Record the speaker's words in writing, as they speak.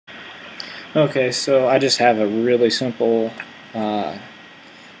Okay, so I just have a really simple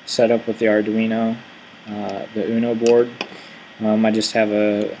setup with the Arduino, the Uno board. I just have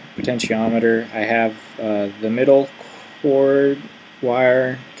a potentiometer. I have the middle cord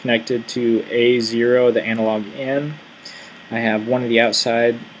wire connected to A0, the analog in. I have one of the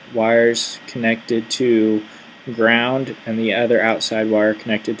outside wires connected to ground and the other outside wire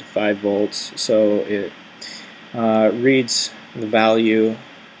connected to 5 volts. So it reads the value.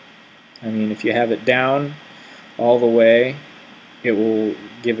 I mean, if you have it down all the way, it will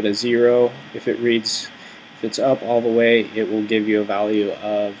give it a 0. If it's up all the way, it will give you a value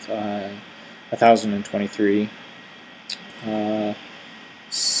of 1023.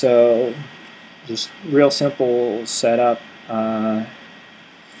 So just real simple setup.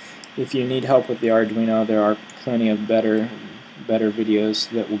 If you need help with the Arduino, there are plenty of better videos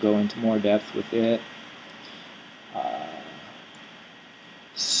that will go into more depth with it.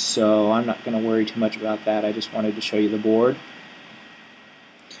 So I'm not going to worry too much about that. I just wanted to show you the board.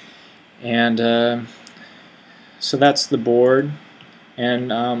 And so that's the board.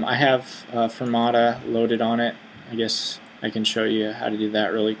 And I have Fermata loaded on it. I guess I can show you how to do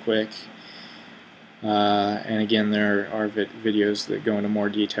that really quick. And again, there are videos that go into more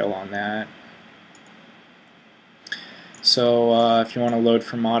detail on that. So if you want to load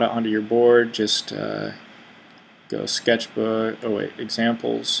Fermata onto your board, just go Sketchbook,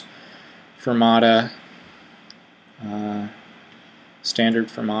 Examples, Fermata, Standard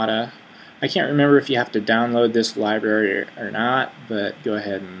Fermata. I can't remember if you have to download this library or not, but go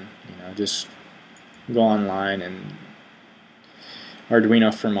ahead and just go online, and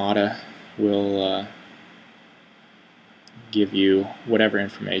Arduino Fermata will give you whatever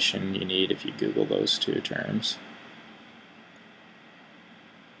information you need if you Google those two terms.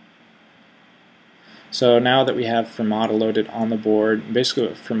 So now that we have Fermata loaded on the board, basically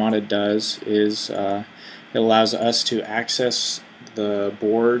what Fermata does is it allows us to access the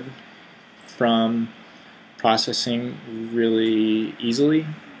board from processing really easily.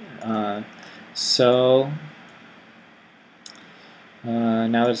 Now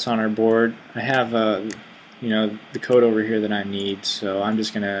that it's on our board, I have the code over here that I need, so I'm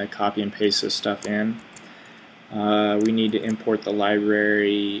just going to copy and paste this stuff in. We need to import the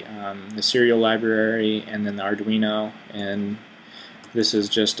library, the serial library, and then the Arduino, and this is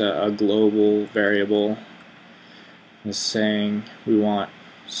just a global variable. It's saying we want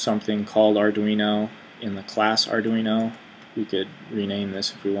something called Arduino in the class Arduino. We could rename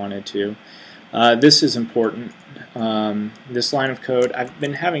this if we wanted to. This is important. This line of code, I've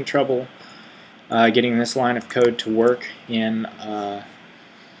been having trouble getting this line of code to work in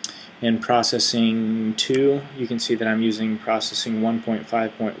processing 2. You can see that I'm using processing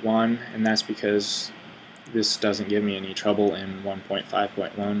 1.5.1, and that's because this doesn't give me any trouble in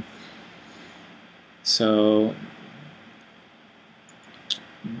 1.5.1. So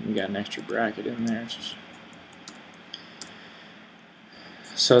we got an extra bracket in there.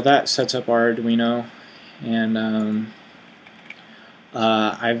 So that sets up our Arduino, and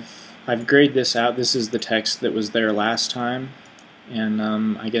I've grayed this out. This is the text that was there last time, and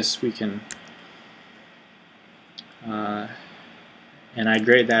I guess we can and I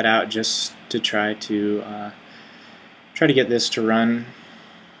grayed that out just to try to get this to run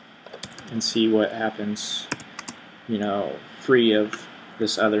and see what happens, free of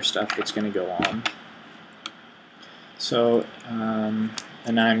this other stuff that's going to go on. So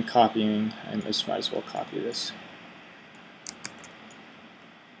and I'm copying, I just might as well copy this.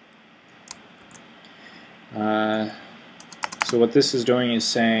 So what this is doing is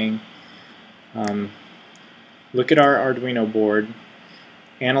saying, look at our Arduino board,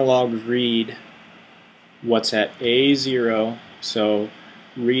 analog read what's at A0, so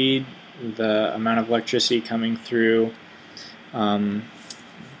read the amount of electricity coming through our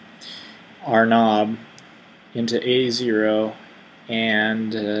knob into A0,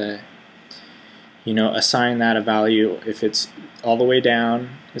 and assign that a value. If it's all the way down,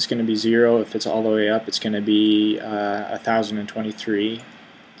 it's going to be 0. If it's all the way up, it's going to be 1023.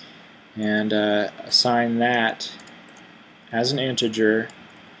 And assign that as an integer,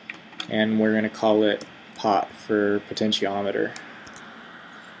 and we're going to call it pot for potentiometer.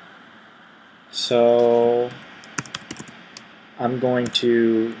 So I'm going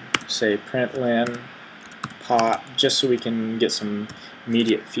to say println pot, just so we can get some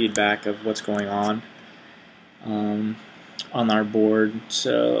immediate feedback of what's going on our board.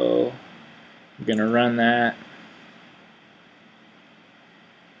 So I'm going to run that.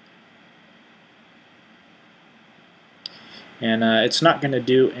 And it's not going to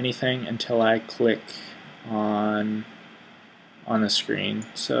do anything until I click on the screen.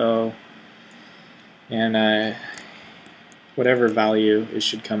 So and whatever value, it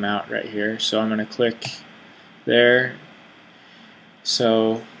should come out right here. So I'm going to click there.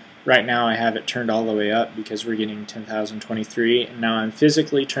 So right now I have it turned all the way up because we're getting 10,023, and now I'm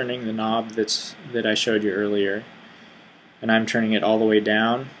physically turning the knob that I showed you earlier, and I'm turning it all the way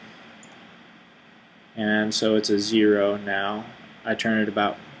down, and so it's a 0 now. I turn it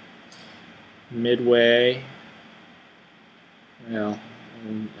about midway. Well,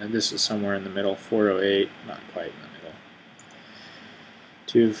 this is somewhere in the middle. 408, not quite in the middle.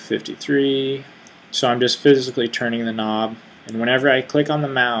 253. So I'm just physically turning the knob, and whenever I click on the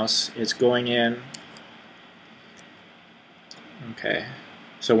mouse, it's going in. Okay.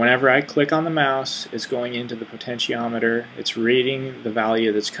 So whenever I click on the mouse, it's going into the potentiometer. It's reading the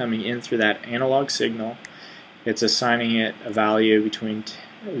value that's coming in through that analog signal. It's assigning it a value between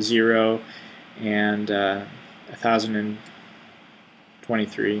 0 and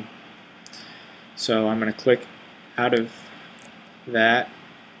 1023. So I'm going to click out of that.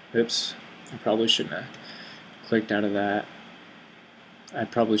 Oops, I probably shouldn't have clicked out of that. I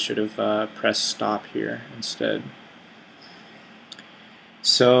probably should have pressed stop here instead.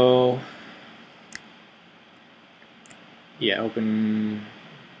 So yeah, open.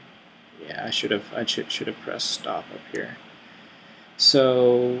 Yeah, I should have pressed stop up here.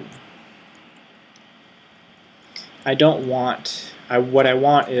 So I don't want. What I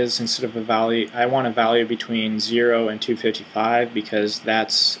want is, instead of a value, I want a value between 0 and 255, because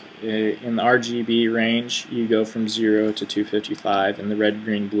that's in the RGB range. You go from 0 to 255 in the red,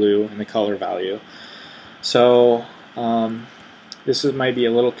 green, blue, and the color value. So this might be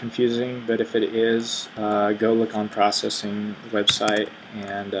a little confusing, but if it is, go look on processing website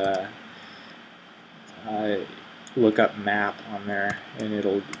and look up map on there, and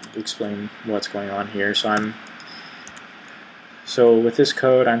it'll explain what's going on here. So with this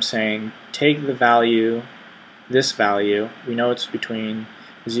code, I'm saying take the value, this value. We know it's between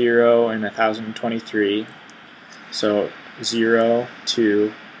 0 and 1023. So 0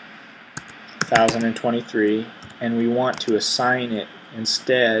 to 1023, and we want to assign it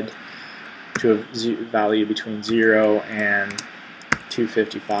instead to a value between 0 and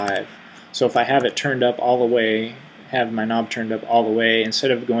 255. So if I have it turned up all the way, have my knob turned up all the way,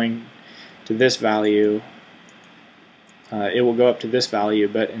 instead of going to this value, it will go up to this value,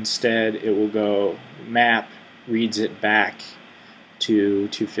 but instead it will go, map reads it back to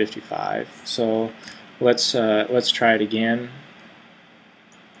 255. So let's try it again.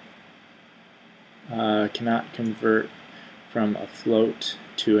 Cannot convert from a float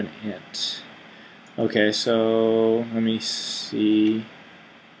to an int. Okay, so let me see.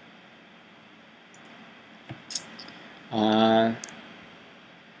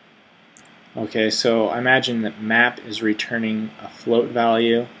 Okay, so I imagine that map is returning a float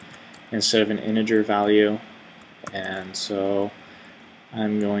value instead of an integer value, and so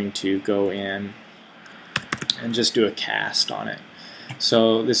I'm going to go in and just do a cast on it.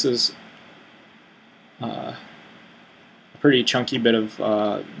 So this is a pretty chunky bit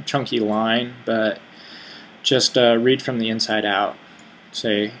of chunky line, but just read from the inside out.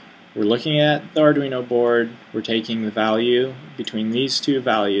 Say, we're looking at the Arduino board, we're taking the value between these two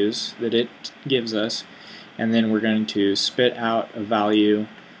values that it gives us, and then we're going to spit out a value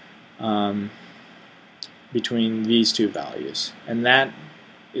between these two values. And that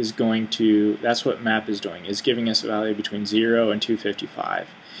is going to, that's what map is doing, is giving us a value between 0 and 255.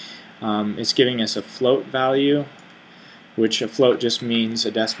 It's giving us a float value, which a float just means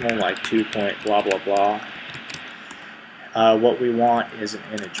a decimal, like 2 point blah blah blah. What we want is an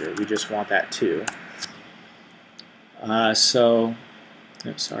integer. We just want that 2. So,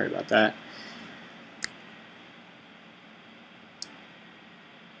 oops, sorry about that.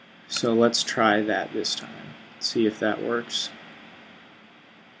 So let's try that this time. See if that works.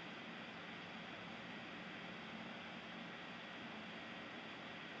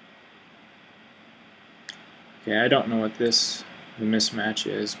 Okay, I don't know what the mismatch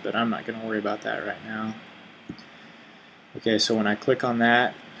is, but I'm not going to worry about that right now. Okay, so when I click on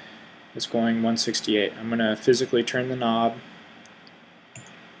that, it's going 168. I'm going to physically turn the knob,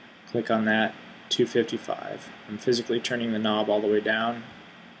 click on that, 255. I'm physically turning the knob all the way down,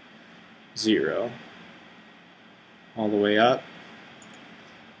 0. All the way up,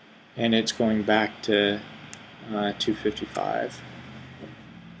 and it's going back to 255.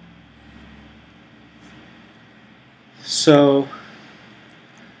 So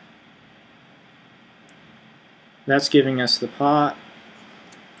that's giving us the pot.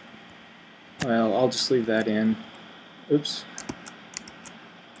 Well, I'll just leave that in. Oops.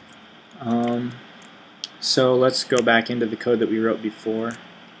 So let's go back into the code that we wrote before.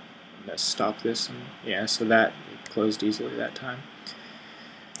 let's stop this. And yeah, so that closed easily that time.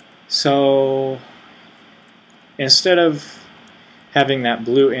 So instead of having that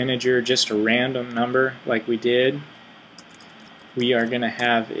blue integer just a random number like we did, we are going to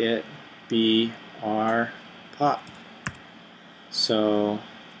have it be our pop. So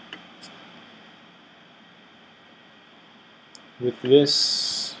with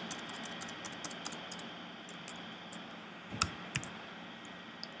this,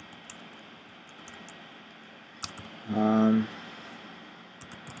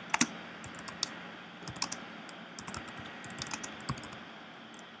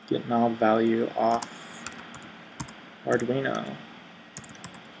 get knob value off Arduino.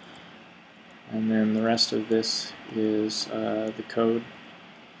 And then the rest of this is the code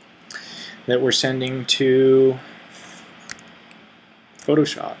that we're sending to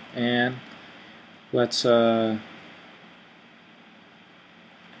PhotoShop. And let's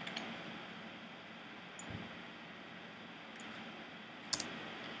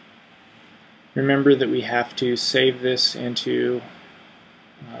remember that we have to save this into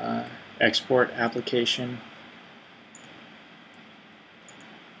export application.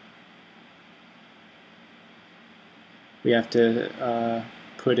 We have to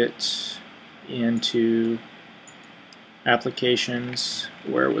put it into applications.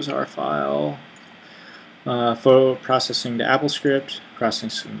 Where was our file? Photo processing to AppleScript,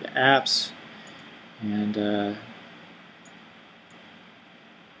 processing to apps, and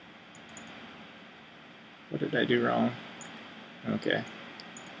what did I do wrong? Okay.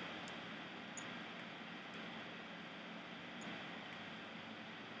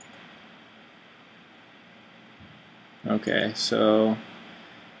 Okay, so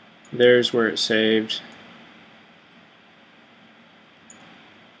there's where it's saved.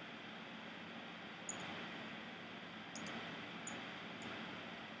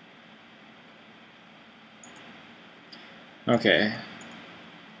 Okay.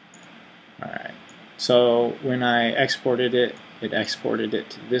 Alright. So when I exported it, it exported it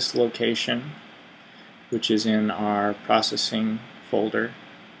to this location, which is in our processing folder.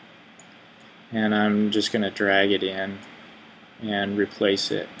 And I'm just going to drag it in and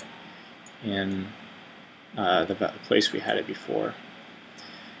replace it in the place we had it before.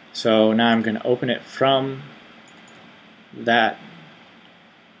 So now I'm going to open it from that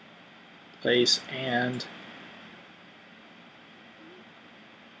place and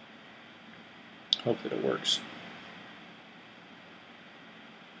hope that it works.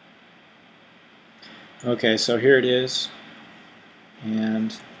 Okay, so here it is,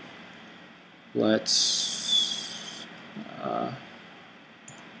 and let's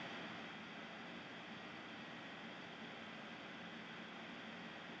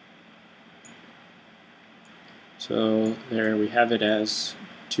so there we have it as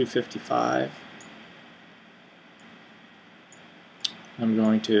 255. I'm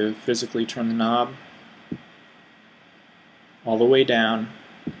going to physically turn the knob all the way down.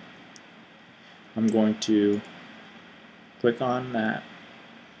 I'm going to click on that,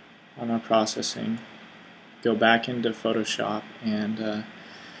 on our processing, go back into Photoshop, and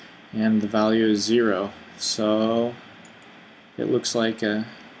the value is 0. So it looks like it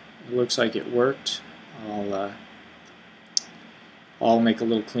worked. I'll make a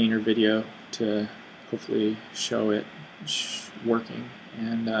little cleaner video to hopefully show it working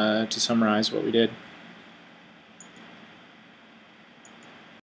and to summarize what we did.